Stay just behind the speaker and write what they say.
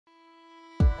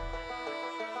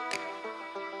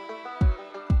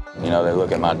You know, they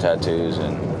look at my tattoos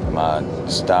and my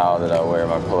style that I wear,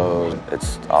 my clothes.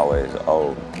 It's always,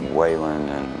 oh, Waylon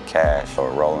and Cash are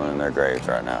rolling in their graves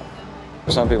right now.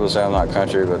 Some people say I'm not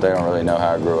country, but they don't really know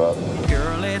how I grew up.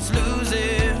 Girl, let's lose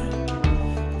it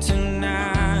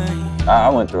tonight. I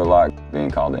went through a lot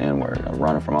being called the N-word. I was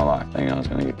running for my life, thinking I was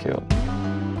gonna get killed.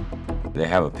 They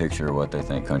have a picture of what they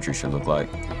think country should look like.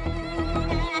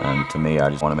 And to me, I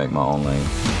just want to make my own lane.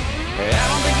 I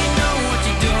don't think you know what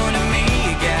you're doing to me.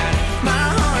 You got my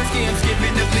heart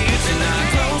skipping the beats, and I'm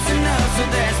close enough so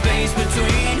that space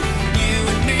between you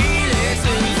and me. Let's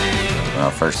lose it. When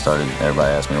I first started,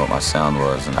 everybody asked me what my sound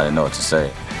was, and I didn't know what to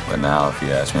say. But now, if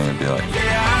you ask me, it'd be like,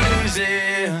 yeah, I lose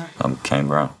it. I'm Kane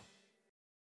Brown.